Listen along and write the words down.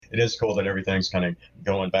it is cool that everything's kind of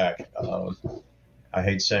going back. I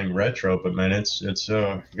hate saying retro, but man, it's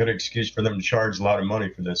a good excuse for them to charge a lot of money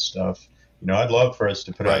for this stuff. I'd love for us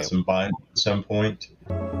to put out Right. some vinyl at some point.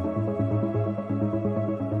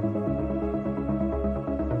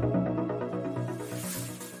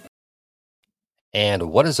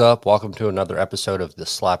 And what is up? Welcome to another episode of the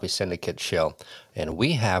Sloppy Syndicate Show. And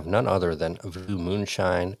we have none other than Voodoo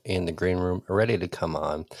Moonshine in the green room, ready to come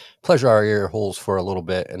on, pleasure our ear holes for a little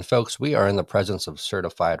bit. And folks, we are in the presence of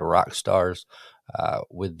certified rock stars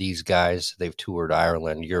with these guys. They've toured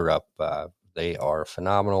Ireland, Europe. They are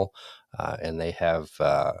phenomenal, and they have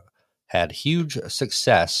had huge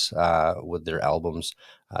success with their albums.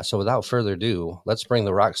 So without further ado, let's bring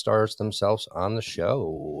the rock stars themselves on the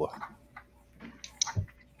show.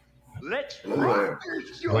 Let's rock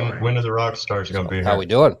this joint. When are the rock stars going to be here? How we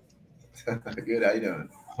doing? Good. How you doing?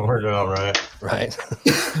 We're doing all right. Right.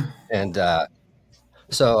 And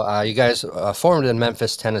so you guys formed in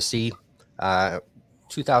Memphis, Tennessee,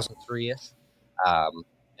 2003-ish.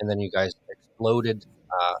 And then you guys exploded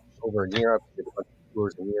over in Europe, did a bunch of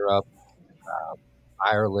tours in Europe,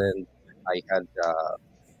 Ireland. I had,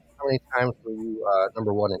 how many times were you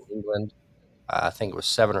number one in England? I think it was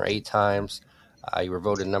 7 or 8 times. You were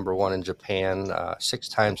voted number one in Japan 6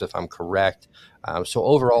 times, if I'm correct. So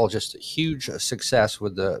overall, just a huge success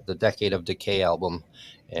with the Decade of Decay album.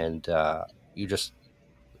 And you just,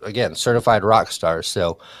 again, certified rock stars.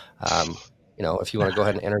 So, if you want to go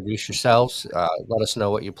ahead and introduce yourselves, let us know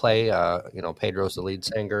what you play. Pedro's the lead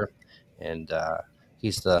singer, and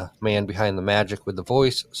he's the man behind the magic with the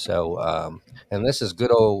voice. So, and this is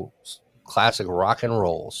good old classic rock and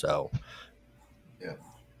roll. So,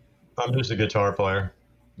 I'm just a guitar player.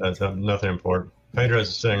 That's nothing important. Pedro's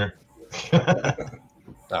a singer.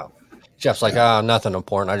 Oh, Jeff's like, nothing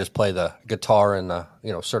important. I just play the guitar and the,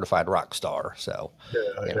 certified rock star. So,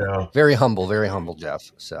 very humble,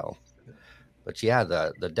 Jeff. So, but yeah,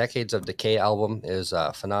 the Decades of Decay album is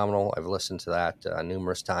phenomenal. I've listened to that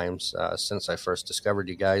numerous times since I first discovered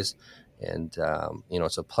you guys, and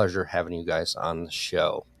it's a pleasure having you guys on the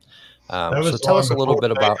show. So tell us a little bit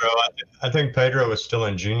about. I think Pedro was still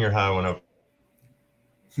in junior high when I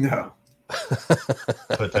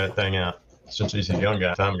put that thing out. Since he's a young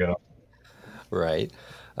guy, time ago. Right.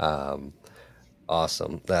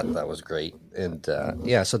 Awesome. That was great. And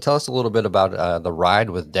so tell us a little bit about the ride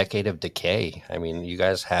with Decade of Decay. I mean, you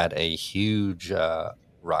guys had a huge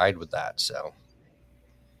ride with that. So.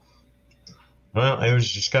 Well, it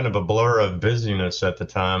was just kind of a blur of busyness at the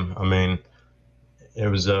time. I mean, it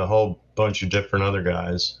was a whole bunch of different other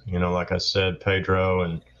guys, like I said, Pedro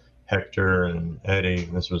and Hector and Eddie.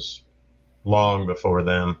 This was long before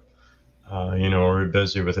them. We were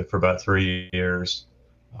busy with it for about 3 years.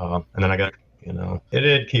 And then I got, it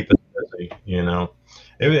did keep us busy,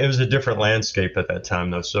 It was a different landscape at that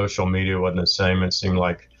time, though. Social media wasn't the same. It seemed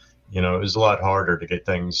like, it was a lot harder to get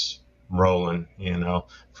things rolling,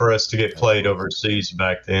 For us to get played overseas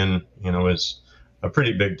back then, was a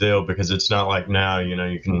pretty big deal, because it's not like now,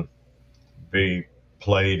 you can be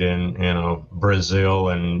played in, Brazil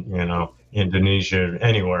and, Indonesia,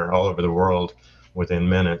 anywhere, all over the world within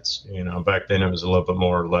minutes. Back then it was a little bit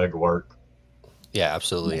more legwork. Yeah,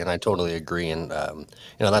 absolutely. And I totally agree. And,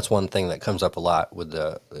 that's one thing that comes up a lot with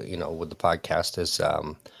the, with the podcast is,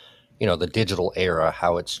 the digital era,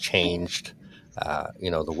 how it's changed,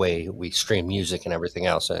 the way we stream music and everything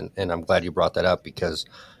else. And I'm glad you brought that up, because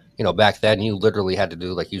back then you literally had to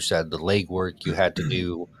do, like you said, the legwork. You had to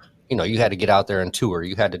do, you had to get out there and tour.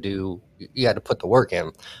 You had to put the work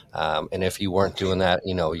in. And if you weren't doing that,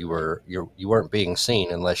 you weren't being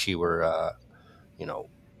seen unless you were,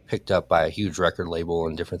 picked up by a huge record label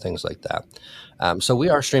and different things like that. So we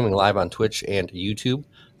are streaming live on Twitch and YouTube.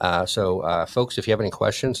 So folks, if you have any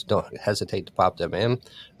questions, don't hesitate to pop them in.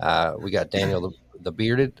 We got Daniel the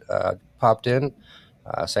Bearded popped in.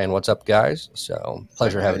 Saying what's up, guys. So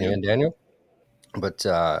pleasure having you in, Daniel. But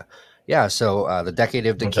so the Decade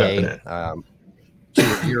of Decay,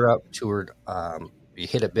 toured Europe, you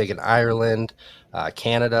hit it big in Ireland,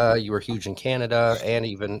 Canada. You were huge in Canada, and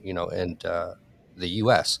even in the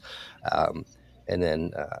U.S. And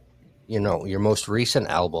then your most recent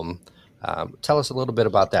album. Tell us a little bit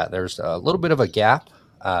about that. There's a little bit of a gap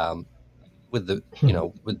with the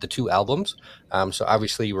with the 2 albums. So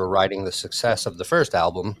obviously you were riding the success of the first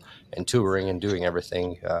album and touring and doing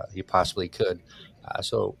everything you possibly could.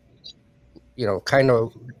 So kind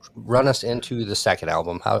of run us into the second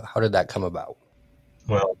album. How did that come about?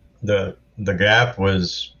 Well, the gap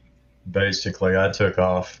was basically I took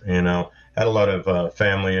off. Had a lot of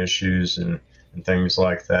family issues and things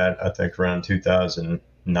like that. I think around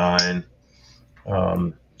 2009.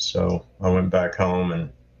 So I went back home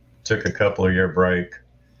and took a couple of year break.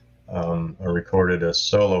 I recorded a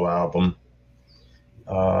solo album,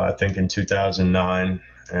 I think in 2009,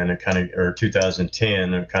 and it kind of, or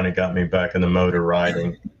 2010, it kind of got me back in the mode of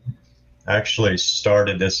writing. I actually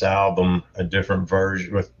started this album a different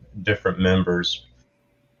version with different members,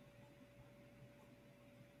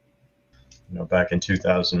 back in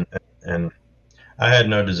 2000, and I had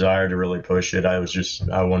no desire to really push it. I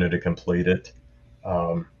wanted to complete it.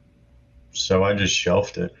 Um, so I just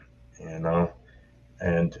shelved it, you know,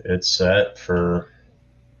 and it's set for,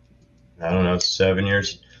 I don't know, 7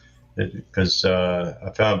 years. Because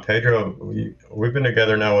I found Pedro, we've been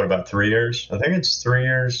together now, what, about 3 years? I think it's 3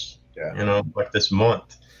 years, Yeah. like this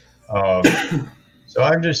month. So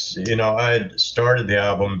I just, I had started the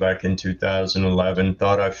album back in 2011,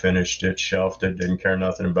 thought I finished it, shelved it, didn't care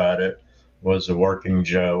nothing about it, was a working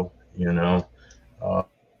Joe, uh,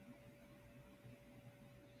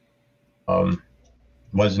 um,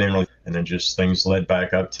 wasn't even really, and then just things led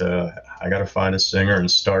back up to, I got to find a singer and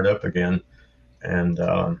start up again. And,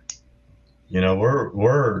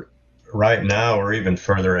 we're right now, we're even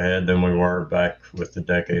further ahead than we were back with the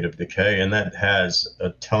Decade of Decay. And that has a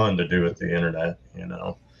ton to do with the internet.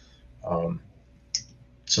 Um,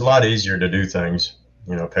 it's a lot easier to do things.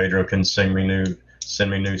 Pedro can send me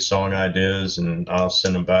new song ideas, and I'll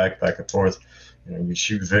send them back and forth. You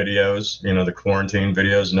shoot videos. The quarantine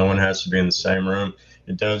videos. No one has to be in the same room.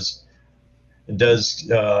 It does. It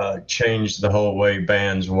does change the whole way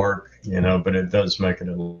bands work. But it does make it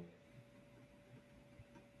a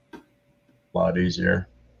lot easier.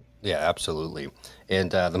 Yeah, absolutely.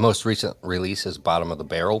 And the most recent release is Bottom of the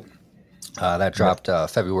Barrel. That Yeah. dropped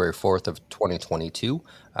February 4th of 2022.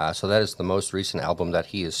 So that is the most recent album that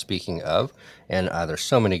he is speaking of. And there's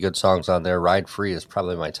so many good songs on there. Ride Free is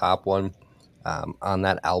probably my top one on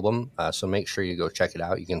that album. So make sure you go check it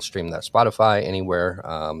out. You can stream that Spotify anywhere,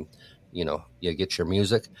 you get your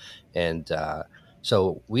music. And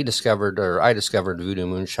so I discovered Voodoo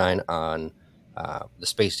Moonshine on the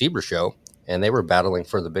Space Zebra show, and they were battling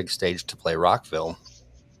for the big stage to play Rockville.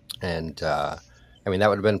 And I mean, that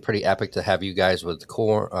would have been pretty epic to have you guys with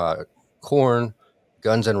Corn,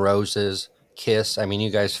 Guns N' Roses, Kiss. I mean,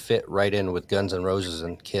 you guys fit right in with Guns N' Roses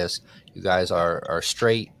and Kiss. You guys are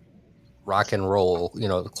straight rock and roll,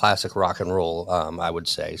 the classic rock and roll, I would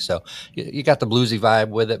say. So you got the bluesy vibe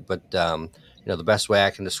with it, but the best way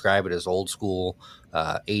I can describe it is old school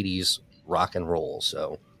 80s rock and roll.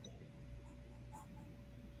 So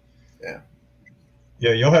Yeah.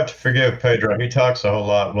 Yeah, you'll have to forgive Pedro. He talks a whole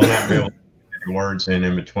lot. We'll not be able to get any words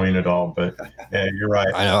in between it all, but yeah, you're right.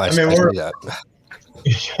 I know I I mean, see that.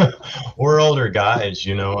 we're older guys,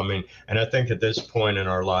 I mean, and I think at this point in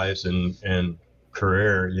our lives and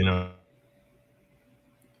career,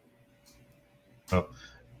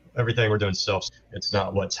 everything we're doing self. It's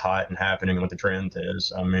not what's hot and happening and what the trend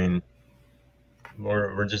is. I mean,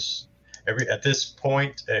 we're just at this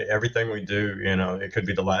point, everything we do, it could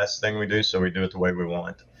be the last thing we do, so we do it the way we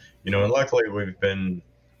want. And luckily we've been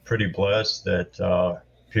pretty blessed that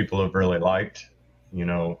people have really liked,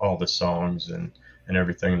 all the songs and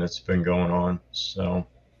everything that's been going on. So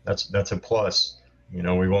that's a plus.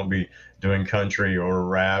 We won't be doing country or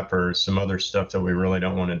rap or some other stuff that we really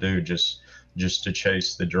don't want to do just to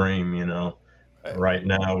chase the dream. Right. Right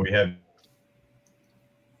now we have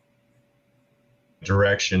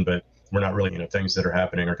direction, but we're not really, things that are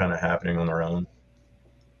happening are kind of happening on their own.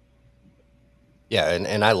 Yeah,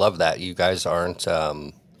 and I love that you guys aren't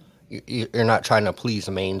you're not trying to please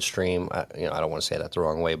the mainstream. I don't want to say that the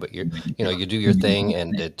wrong way, but you do your thing,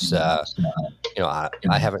 and it's I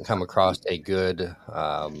haven't come across a good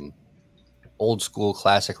old school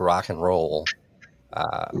classic rock and roll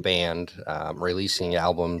band releasing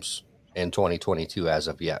albums in 2022 as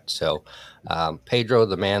of yet. So, Pedro,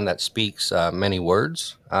 the man that speaks many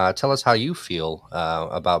words, tell us how you feel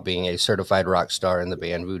about being a certified rock star in the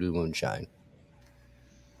band Voodoo Moonshine.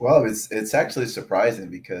 Well, it's actually surprising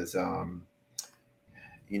because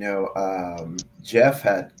Jeff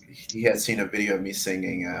had seen a video of me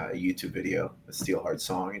singing a YouTube video, a Steelheart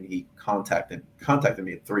song, and he contacted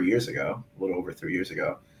me 3 years ago, a little over 3 years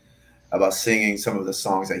ago, about singing some of the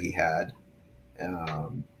songs that he had.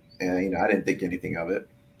 And I didn't think anything of it,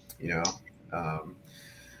 you know.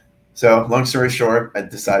 So long story short, I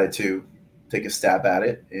decided to take a stab at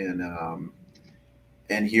it,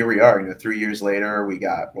 and here we are. 3 years later, we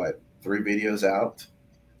got three videos out.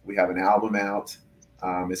 We have an album out.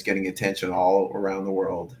 It's getting attention all around the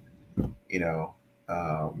world. You know,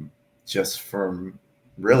 just from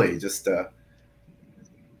really just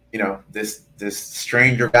this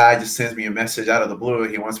stranger guy just sends me a message out of the blue.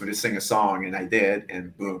 He wants me to sing a song, and I did,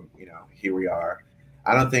 and boom, here we are.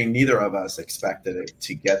 I don't think neither of us expected it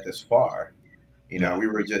to get this far. We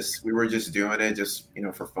were just doing it just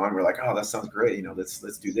for fun. We're like, oh, that sounds great. Let's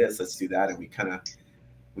do this, let's do that, and we kind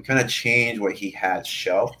of changed what he had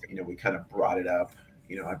shelved. We kind of brought it up.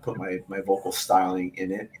 I put my vocal styling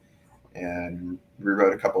in it and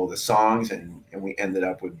rewrote a couple of the songs, and we ended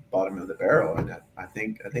up with Bottom of the Barrel. And I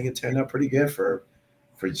think it turned out pretty good for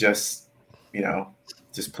just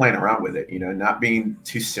just playing around with it, not being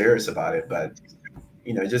too serious about it, but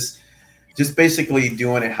just basically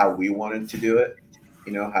doing it how we wanted to do it.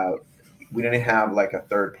 How we didn't have like a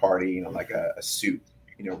third party, like a suit,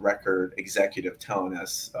 record executive telling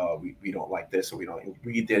us we don't like this, or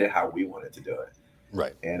we did it how we wanted to do it.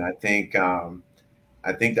 Right. And I think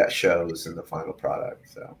that shows in the final product.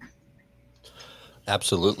 So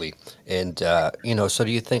Absolutely. And so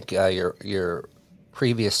do you think your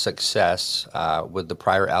previous success with the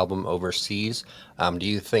prior album overseas, do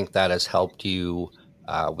you think that has helped you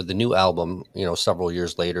with the new album, several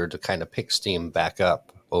years later, to kind of pick steam back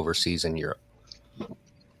up overseas in Europe?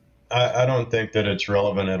 I don't think that it's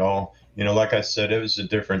relevant at all. Like I said, it was a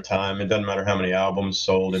different time. It doesn't matter how many albums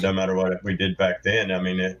sold. It doesn't matter what we did back then. I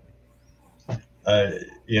mean,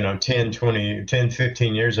 10,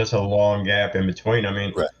 15 years, that's a long gap in between. I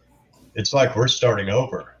mean, Right. It's like we're starting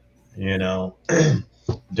over,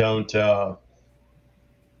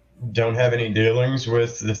 don't have any dealings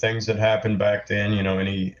with the things that happened back then,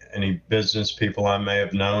 any business people I may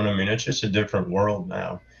have known. I mean, it's just a different world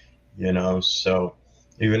now, so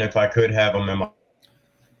even if I could have them in my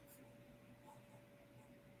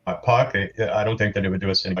pocket, I don't think that it would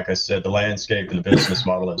do us any. Like I said, the landscape and the business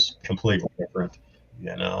model is completely different.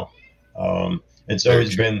 It's Very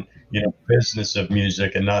always true. been, business of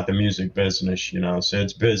music and not the music business. So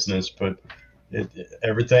it's business, but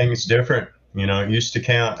everything's different. It used to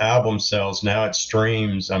count album sales. Now it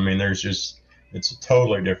streams. I mean, it's a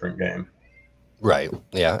totally different game. Right.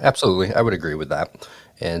 Yeah, absolutely. I would agree with that.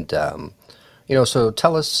 And, so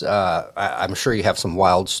tell us, I'm sure you have some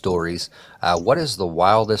wild stories. What is the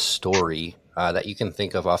wildest story that you can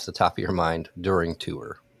think of off the top of your mind during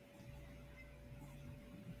tour?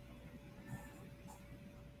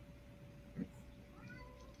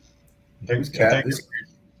 Whose cat?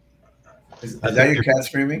 Is that your cat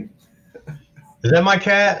screaming? Is that my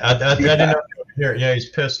cat? I didn't know. Here, yeah, he's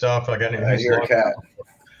pissed off. I hear a cat.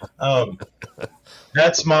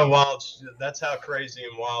 That's my wild. That's how crazy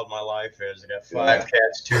and wild my life is. I got 5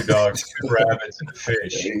 cats, 2 dogs, 2 rabbits, and a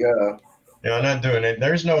fish. There you go. I'm not doing it.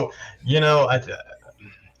 There's no,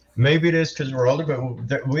 maybe it is because we're older,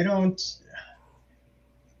 but we don't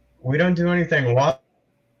do anything wild.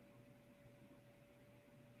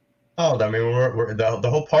 I mean, we're the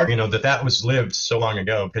whole party, that was lived so long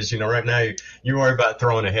ago. Because right now you worry about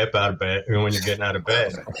throwing a hip out of bed when you're getting out of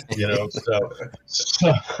bed.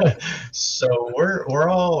 So we're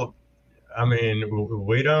all. I mean,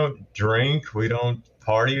 we don't drink, we don't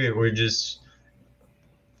party,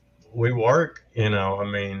 we work. I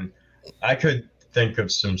mean, I could think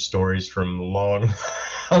of some stories from a long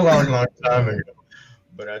time ago,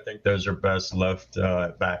 but I think those are best left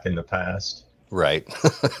back in the past. Right.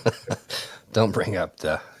 Don't bring up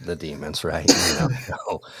the demons, right?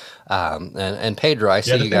 No. And Pedro, I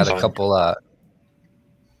see you got a couple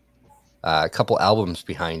albums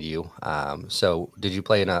behind you. So did you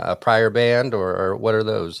play in a prior band, or what are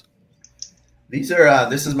those? These are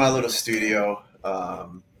this is my little studio. I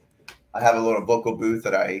have a little vocal booth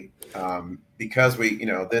that I because we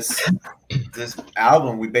this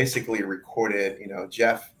album we basically recorded.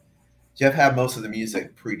 Jeff had most of the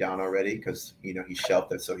music pre-done already because he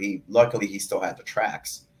shelved it. So luckily he still had the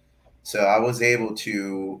tracks. So I was able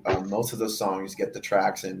to most of those songs get the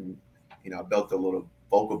tracks, and I built a little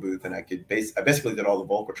vocal booth, and I basically did all the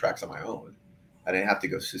vocal tracks on my own. I didn't have to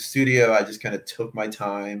go to the studio. I just kind of took my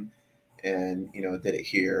time and did it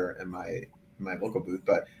here in my vocal booth.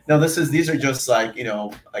 But no, these are just like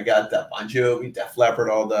I got that Bon Jovi, Def Leppard,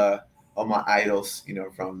 all my idols,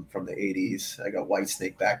 from the 80s. I got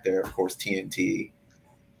Whitesnake back there, of course, TNT.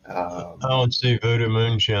 I don't see Voodoo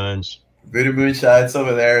Moonshines. Voodoo Moonshine's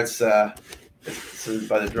over there. It's by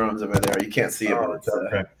the drums over there. You can't see it, but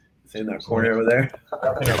it's in that corner over there.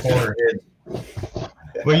 In the corner.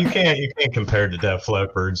 Well, you can't compare to Def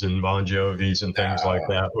Leppards and Bon Jovis and things like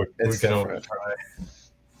that. We can only try.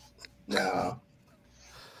 No.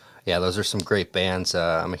 Yeah, those are some great bands.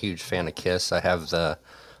 I'm a huge fan of Kiss. I have the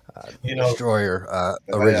Destroyer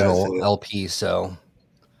original LP. So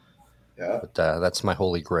Yeah. But that's my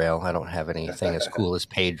holy grail. I don't have anything as cool as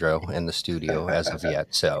Pedro in the studio as of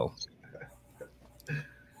yet. So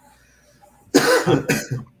I'm,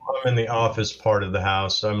 I'm in the office part of the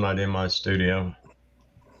house. I'm not in my studio.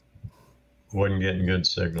 Wasn't getting good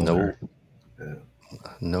signal no, there. Yeah.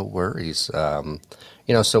 no worries.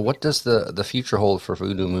 So what does the future hold for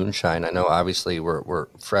Voodoo Moonshine? I know obviously we're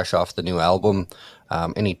fresh off the new album.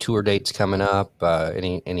 Any tour dates coming up?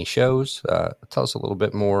 Any shows? Tell us a little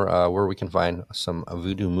bit more where we can find some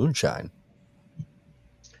Voodoo Moonshine.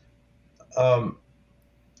 Um,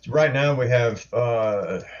 right now we have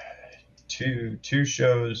two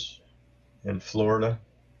shows in Florida.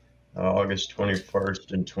 August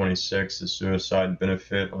 21st and 26th, the Suicide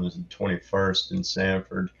Benefit on the 21st in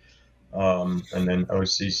Sanford, and then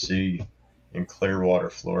OCC in Clearwater,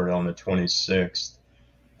 Florida on the 26th.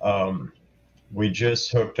 Um, we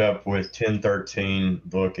just hooked up with 1013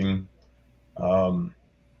 booking. Um,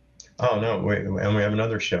 oh no, and we have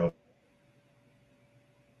another show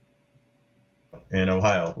in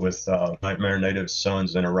Ohio with Nightmare Native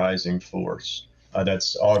Sons and a Rising Force.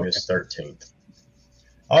 That's August 13th.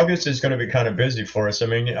 August is going to be kind of busy for us. I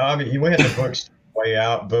mean, we had the books way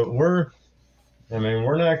out, but we're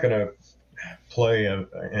not going to play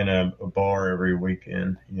in a bar every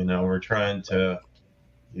weekend. We're trying to,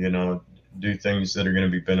 you know, do things that are going to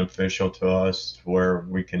be beneficial to us where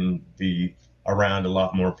we can be around a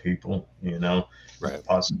lot more people, Right.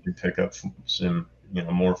 possibly pick up some,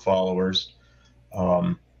 more followers.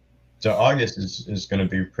 Um, so August is going to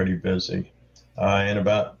be pretty busy. In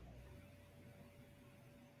about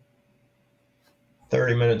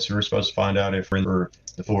 30 minutes, we're supposed to find out if we're in for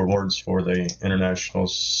the 4 awards for the International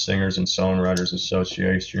Singers and Songwriters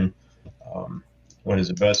Association. Um, what is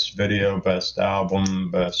it? Best video, best album,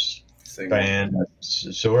 best Single. band.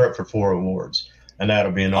 So we're up for 4 awards, and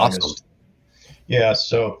that'll be in Awesome. August. Yeah.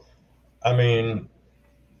 So I mean,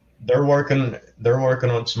 they're working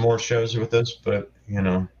on some more shows with us, but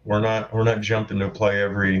we're not jumping to play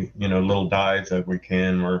every little dive that we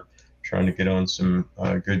can. We're trying to get on some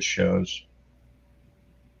good shows.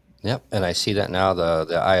 Yep, and I see that now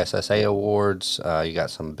the ISSA awards. You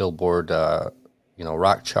got some Billboard,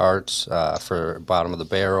 rock charts for bottom of the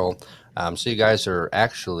barrel. So you guys are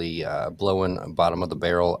actually blowing bottom of the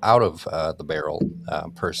barrel out of the barrel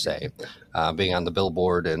per se, being on the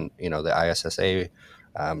Billboard and the ISSA.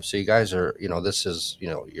 So you guys are this is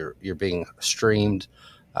you're being streamed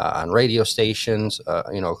on radio stations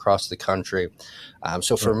across the country.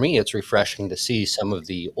 So for me, it's refreshing to see some of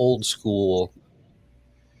the old school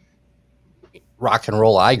rock and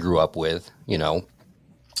roll I grew up with,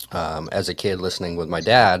 as a kid listening with my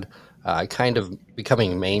dad, kind of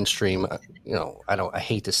becoming mainstream. I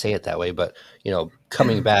hate to say it that way, but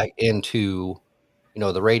coming back into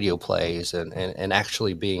the radio plays and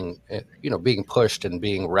actually being being pushed and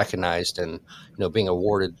being recognized and being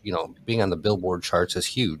awarded, being on the Billboard charts is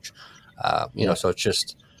huge. Yeah. So it's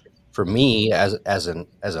just for me as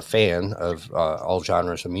a fan of all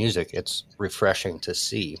genres of music, it's refreshing to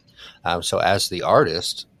see. So as the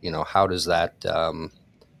artist, how does that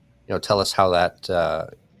tell us how that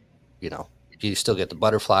you know do you still get the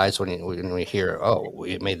butterflies when we hear, oh,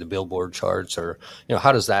 we made the Billboard charts, or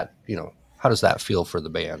how does that feel for the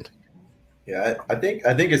band? Yeah, I think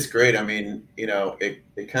it's great. I mean,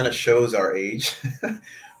 it kind of shows our age,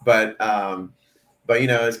 but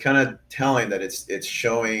it's kind of telling that it's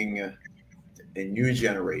showing a new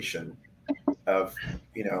generation of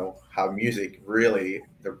how music really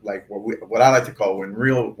like what I like to call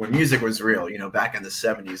when music was real. Back in the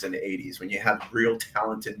 70s and the 80s when you had real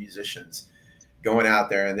talented musicians going out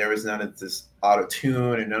there and there was none of this auto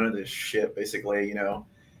tune and none of this shit basically.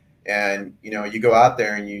 And you go out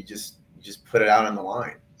there and you just put it out on the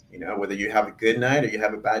line. Whether you have a good night or you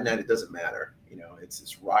have a bad night, it doesn't matter.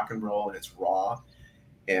 It's rock and roll and it's raw.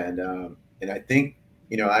 And I think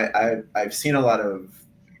I've seen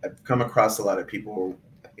I've come across a lot of people.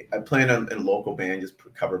 I play in a local band, just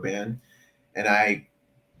cover band, and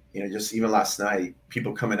just even last night,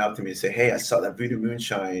 people coming up to me and say, "Hey, I saw that Voodoo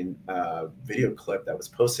Moonshine video clip that was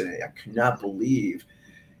posted. I could not believe,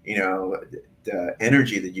 the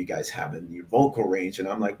energy that you guys have in your vocal range." And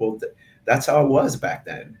I'm like, "Well, that's how it was back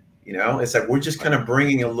then." It's like we're just kind of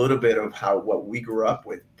bringing a little bit of what we grew up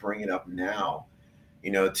with, bring it up now,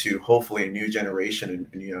 to hopefully a new generation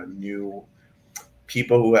and new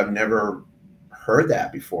people who have never heard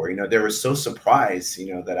that before. They were so surprised,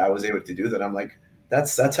 that I was able to do that. I'm like,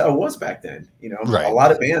 that's how it was back then. A Right.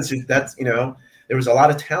 lot of bands there was a lot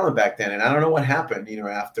of talent back then, and I don't know what happened.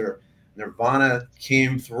 After Nirvana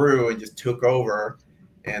came through and just took over,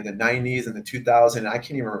 and the '90s and the 2000s, I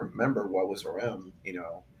can't even remember what was around.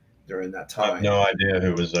 during that I have time. no idea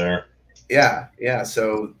who was there. Yeah.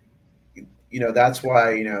 So, that's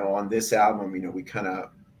why, on this album, we kind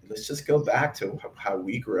of, let's just go back to how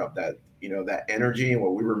we grew up, that, that energy and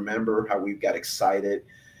what we remember, how we got excited.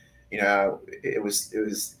 It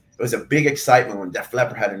was a big excitement when Def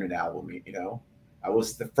Leppard had a new album. I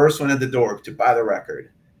was the first one at the door to buy the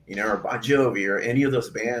record, or Bon Jovi or any of those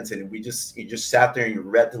bands, and you just sat there and you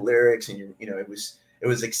read the lyrics, and it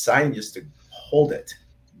was exciting just to hold it,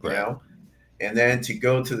 Right. and then to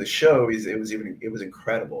go to the show it was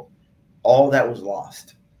incredible. All that was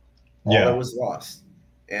lost. All that Yeah. was lost.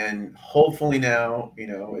 And hopefully now,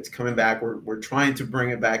 it's coming back. We're trying to bring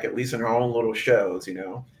it back, at least in our own little shows,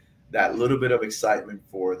 that little bit of excitement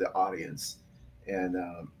for the audience. And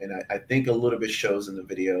I think a little bit shows in the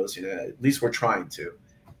videos, at least we're trying to.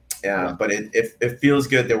 Yeah. But it feels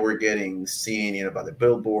good that we're getting seen, by the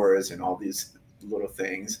billboards and all these little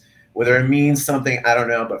things. Whether it means something, I don't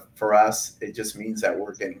know. But for us, it just means that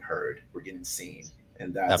we're getting heard, we're getting seen.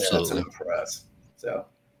 And that's Absolutely. enough for us. So.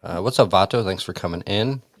 What's up, Vato? Thanks for coming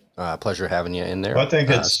in. Pleasure having you in there. I think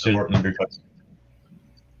it's important because.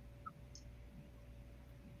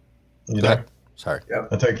 You there? Sorry. Yep.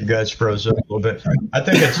 I think you guys froze up a little bit. I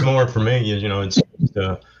think it's more for me, it's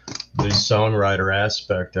the songwriter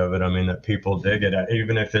aspect of it. I mean, that people dig it,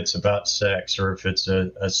 even if it's about sex or if it's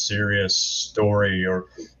a serious story, or,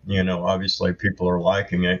 obviously people are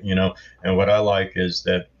liking it, and what I like is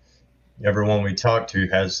that everyone we talk to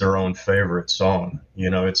has their own favorite song.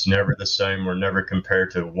 It's never the same. We're never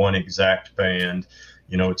compared to one exact band.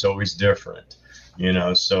 It's always different.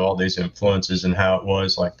 So all these influences and how it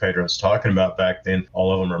was, like Pedro's talking about back then,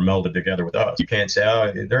 all of them are melded together with us. You can't say,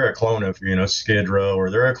 oh, they're a clone of, Skid Row,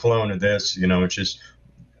 or they're a clone of this, it's just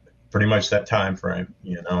pretty much that time frame,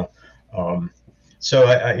 So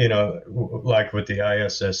like with the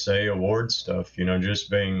ISSA award stuff,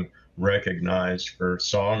 just being recognized for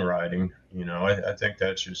songwriting, I think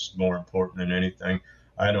that's just more important than anything.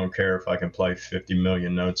 I don't care if I can play 50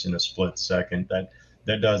 million notes in a split second.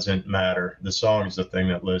 That doesn't matter. The song's the thing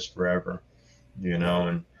that lives forever,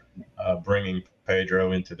 and bringing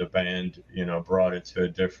Pedro into the band, brought it to a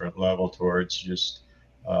different level towards just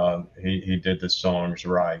he did the songs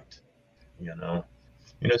right,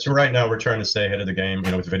 so right now we're trying to stay ahead of the game,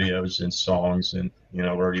 with videos and songs, and we're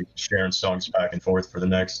already sharing songs back and forth for the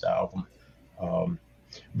next album.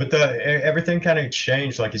 But everything kind of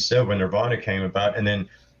changed, like you said, when Nirvana came about, and then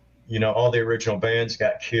all the original bands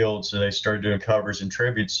got killed, so they started doing covers and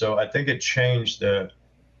tributes. So I think it changed so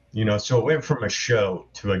it went from a show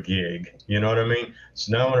to a gig. You know what I mean?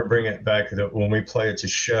 So now I want to bring it back that when we play, it's a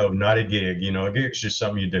show, not a gig. A gig's just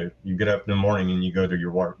something you do. You get up in the morning and you go to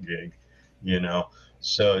your work gig.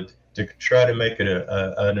 So to try to make it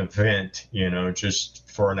an event, just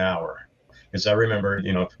for an hour. Because I remember,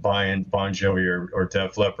 buying Bon Jovi or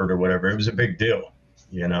Def Leppard or whatever, it was a big deal,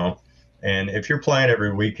 And if you're playing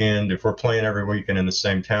every weekend, if we're playing every weekend in the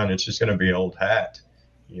same town, it's just going to be old hat,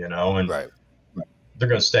 and Right. they're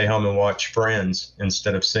going to stay home and watch Friends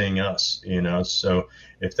instead of seeing us, So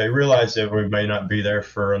if they realize that we may not be there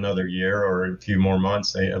for another year or a few more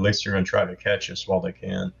months, at least they're going to try to catch us while they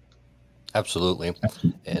can. Absolutely.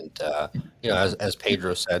 And, as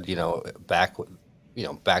Pedro said, back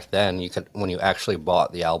then you could, when you actually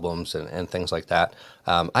bought the albums and things like that,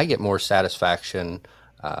 I get more satisfaction.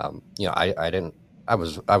 I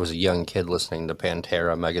was a young kid listening to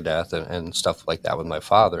Pantera, Megadeth, and stuff like that with my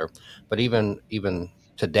father. But even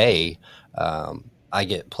today, I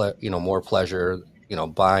get more pleasure,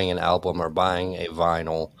 buying an album or buying a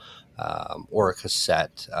vinyl, or a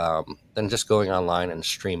cassette, than just going online and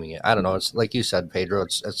streaming it. I don't know. It's like you said, Pedro.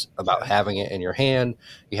 It's about having it in your hand.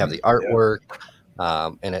 You have the artwork,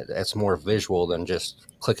 and it's more visual than just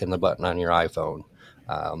clicking the button on your iPhone.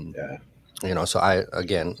 So I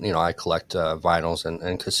collect vinyls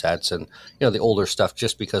and cassettes, and the older stuff,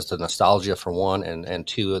 just because the nostalgia for one, and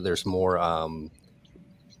two, there's more.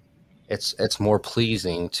 It's more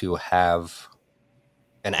pleasing to have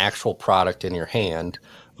an actual product in your hand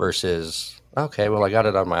versus, okay, well, I got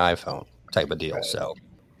it on my iPhone type of deal. Right. So,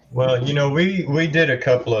 well, we did a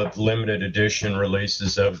couple of limited edition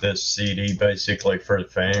releases of this CD, basically for the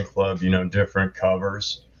fan club, different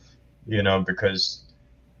covers, because,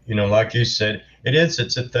 like you said,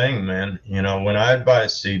 it's a thing, man. When I'd buy a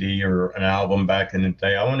CD or an album back in the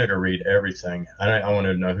day, I wanted to read everything. I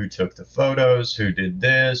wanted to know who took the photos, who did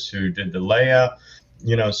this, who did the layout.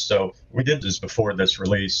 So we did this before this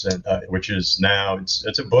release, and which is now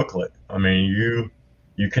it's a booklet. I mean,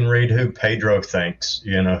 you can read who Pedro thinks,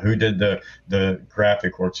 who did the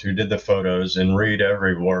graphic works, who did the photos, and read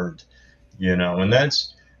every word, and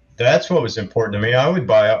That's what was important to me. I would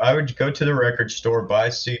go to the record store, buy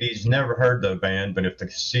CDs. Never heard the band, but if the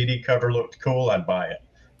CD cover looked cool, I'd buy it.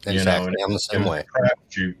 And Exactly. I'm the it same was way. a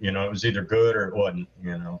crapshoot. It was either good or it wasn't.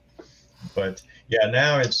 But yeah,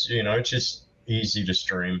 now it's just easy to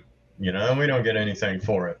stream. And we don't get anything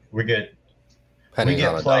for it. We Pennies on get a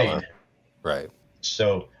dollar. played, Right.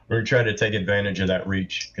 so we're trying to take advantage of that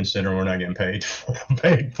reach, considering we're not getting paid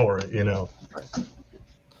for it.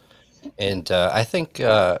 And I think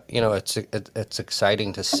it's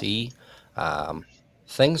exciting to see. Um,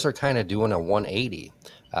 Things are kind of doing a 180,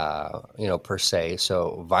 per se.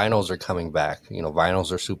 So vinyls are coming back.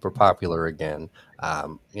 Vinyls are super popular again.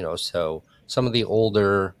 So some of the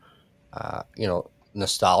older,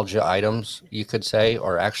 nostalgia items, you could say,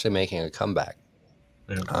 are actually making a comeback.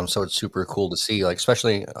 Yeah. So it's super cool to see, like,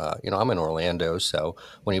 especially, I'm in Orlando. So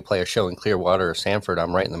when you play a show in Clearwater or Sanford,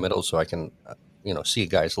 I'm right in the middle, so I can, see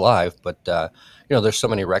guys live. But, there's so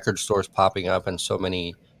many record stores popping up and so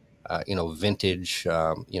many, vintage,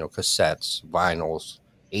 cassettes, vinyls,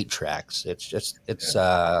 8 tracks. It's just, there's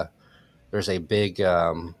a big,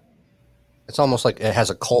 it's almost like it has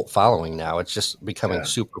a cult following now. It's just becoming Yeah.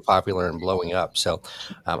 super popular and blowing up. So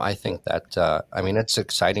I think that, it's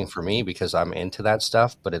exciting for me because I'm into that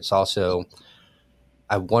stuff, but it's also,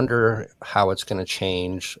 I wonder how it's going to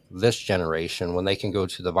change this generation when they can go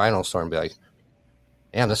to the vinyl store and be like,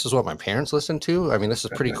 "Man, this is what my parents listened to. I mean, this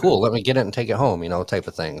is pretty cool. Let me get it and take it home," type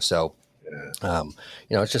of thing. So, Yeah.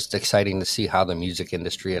 it's just exciting to see how the music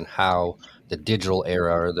industry and how the digital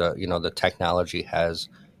era or the technology has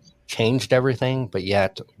changed everything, but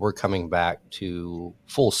yet we're coming back to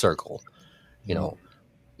full circle. You Mm.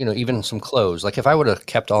 know, even some clothes. Like if I would have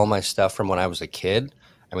kept all my stuff from when I was a kid,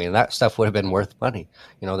 I mean, that stuff would have been worth money.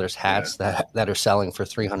 There's Yeah. hats that are selling for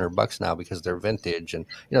 $300 now because they're vintage, and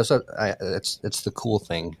so it's the cool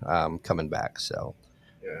thing coming back. So,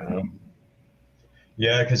 Yeah. um,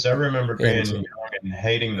 Yeah, because I remember and being young and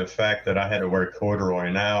hating the fact that I had to wear corduroy.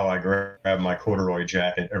 Now I grab my corduroy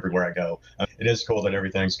jacket everywhere I go. It is cool that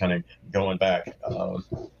everything's kind of going back.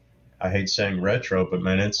 I hate saying retro, but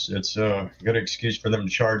man, it's a good excuse for them to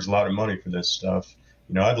charge a lot of money for this stuff.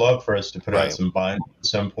 I'd love for us to put out right, some vinyl at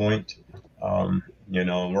some point. And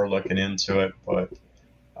we're looking into it, but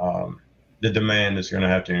the demand is going to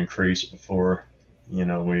have to increase before,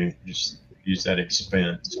 we just use that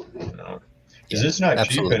expense. Because yeah, it's not cheap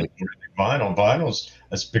absolutely. anymore. Vinyls,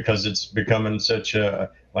 that's because it's becoming such a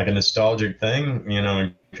nostalgic thing.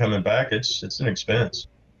 And coming back, it's an expense.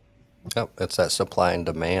 Yep, it's that supply and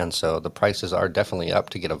demand. So the prices are definitely up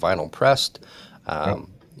to get a vinyl pressed. Yep.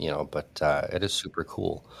 But it is super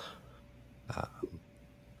cool.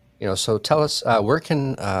 So tell us, where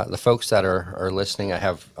can the folks that are listening? I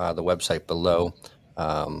have the website below,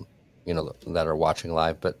 that are watching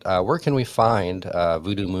live. But where can we find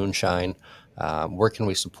Voodoo Moonshine? Where can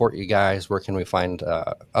we support you guys? Where can we find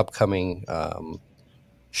upcoming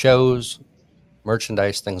shows,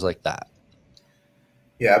 merchandise, things like that?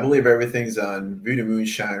 Yeah, I believe everything's on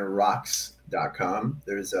voodoomoonshinerocks.com.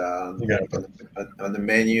 There's You got on the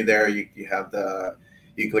menu there, you have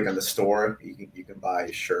you click on the store, you can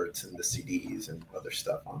buy shirts and the CDs and other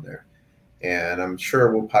stuff on there. And I'm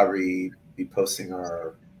sure we'll probably be posting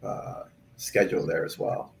our schedule there as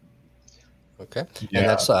well. Okay, and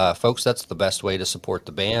Yeah. that's folks. That's the best way to support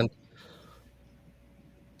the band.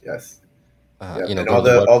 Yes. Yep. And Go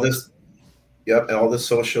to the web. all this Yep, and all the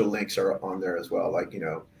social links are on there as well, like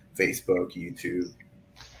Facebook, YouTube,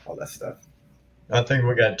 all that stuff. I think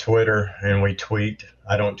we got Twitter and we tweet.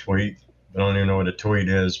 I don't tweet. I don't even know what a tweet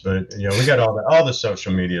is, but we got all the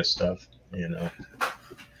social media stuff. We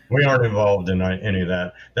aren't involved in any of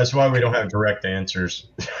that. That's why we don't have direct answers.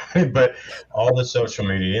 But all the social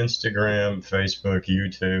media, Instagram, Facebook,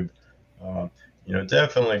 YouTube,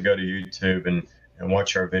 definitely go to YouTube and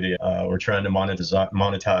watch our video. We're trying to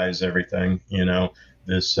monetize everything.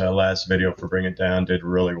 This last video for Bring It Down did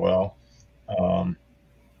really well.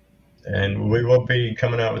 And we will be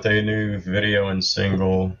coming out with a new video and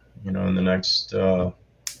single, in the next,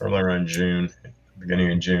 earlier in June,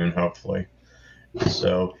 beginning of June, hopefully.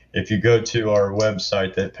 So if you go to our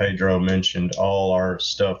website that Pedro mentioned, all our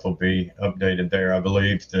stuff will be updated there. I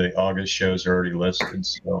believe the August shows are already listed.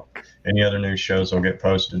 So any other new shows will get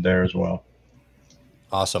posted there as well.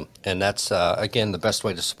 Awesome. And that's, again, the best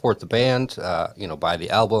way to support the band, buy the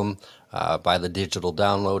album, buy the digital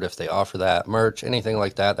download if they offer that, merch, anything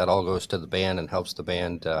like that. That all goes to the band and helps the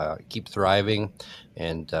band keep thriving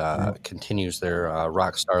and continues their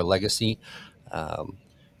rock star legacy.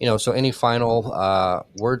 So any final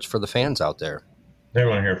words for the fans out there? They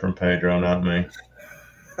want to hear from Pedro, not me.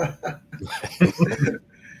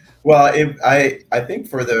 Well, I think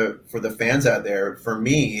for the fans out there, for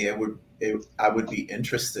me, I would be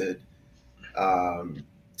interested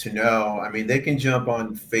to know. I mean, they can jump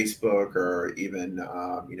on Facebook or even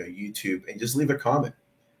YouTube and just leave a comment.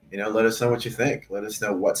 Let us know what you think. Let us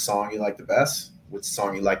know what song you like the best, what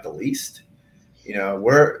song you like the least.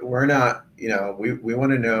 We're not. We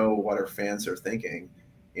want to know what our fans are thinking.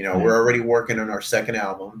 We're already working on our second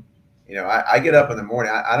album. I get up in the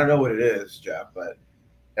morning. I don't know what it is, Jeff, but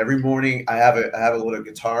every morning I have a little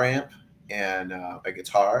guitar amp and a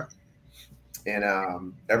guitar.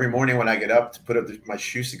 And every morning when I get up to put up my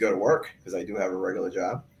shoes to go to work, because I do have a regular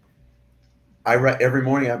job, I write every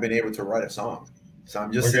morning. I've been able to write a song. So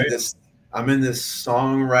I'm just in this. I'm in this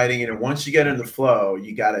songwriting, and once you get in the flow,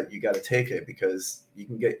 you gotta take it, because you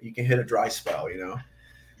can hit a dry spell.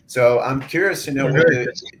 So I'm curious to know what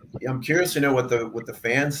the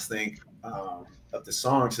fans think of the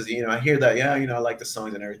songs. Because I hear that, yeah, I like the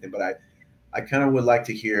songs and everything, but I kind of would like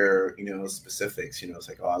to hear specifics. It's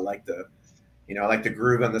like, oh, I like the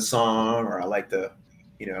groove on the song, or I like the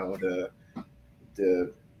the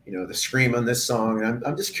the scream on this song. And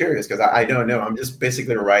I'm just curious, because I don't know. I'm just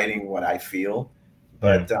basically writing what I feel,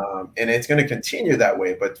 but and it's going to continue that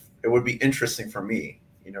way. But it would be interesting for me,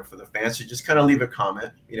 for the fans to just kind of leave a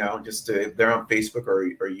comment, just if they're on Facebook or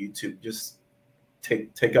YouTube, just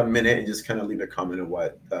take a minute and just kind of leave a comment of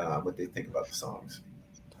what they think about the songs.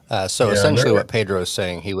 So essentially what Pedro is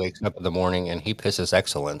saying, he wakes up in the morning and he pisses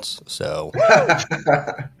excellence. So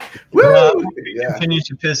well, he continues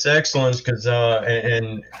to piss excellence, because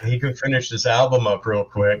and he can finish this album up real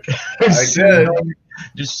quick. I did.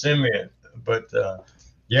 Just send me it. But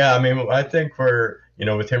yeah, I mean, I think we're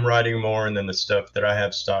with him writing more, and then the stuff that I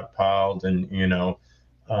have stockpiled, and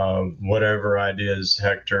whatever ideas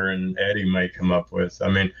Hector and Eddie may come up with. I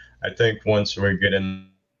mean, I think once we get in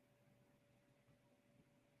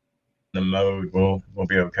the mode, we'll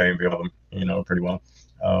be okay and be able to, pretty well.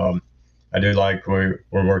 I do like we're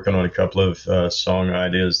working on a couple of song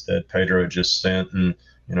ideas that Pedro just sent, and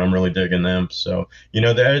I'm really digging them. So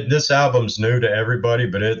this album's new to everybody,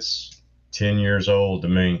 but it's 10 years old to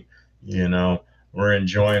me. We're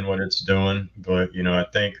enjoying what it's doing, but I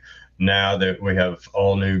think now that we have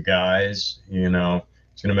all new guys,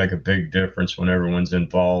 it's going to make a big difference when everyone's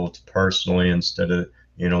involved personally, instead of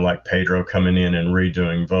like Pedro coming in and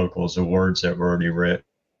redoing vocals of words that were already written,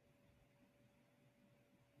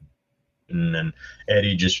 and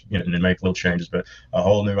Eddie just and make little changes. But a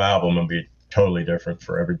whole new album will be totally different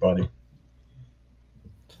for everybody.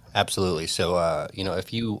 Absolutely. So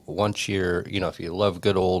if you want if you love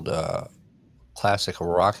good old classic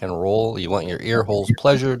rock and roll, you want your ear holes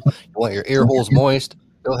pleasured, you want your ear holes moist,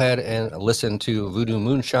 go ahead and listen to Voodoo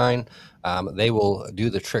Moonshine. They will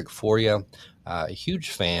do the trick for you. A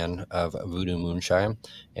huge fan of Voodoo Moonshine,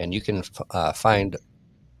 and you can find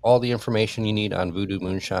all the information you need on Voodoo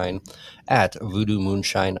Moonshine at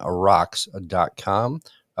voodoomoonshinerocks.com.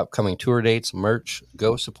 Upcoming tour dates, merch,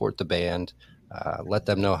 go support the band. Let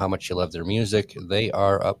them know how much you love their music. They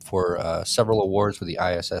are up for several awards with the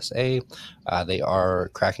ISSA. They are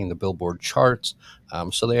cracking the Billboard charts.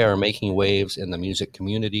 So they are making waves in the music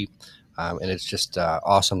community. And it's just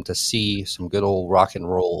awesome to see some good old rock and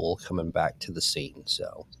roll coming back to the scene.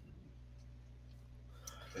 So,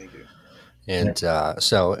 thank you. And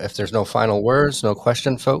so if there's no final words, no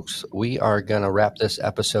question, folks, we are going to wrap this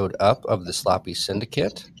episode up of the Sloppy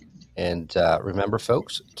Syndicate. And remember,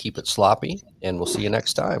 folks, keep it sloppy, and we'll see you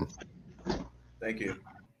next time. Thank you.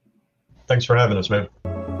 Thanks for having us, man.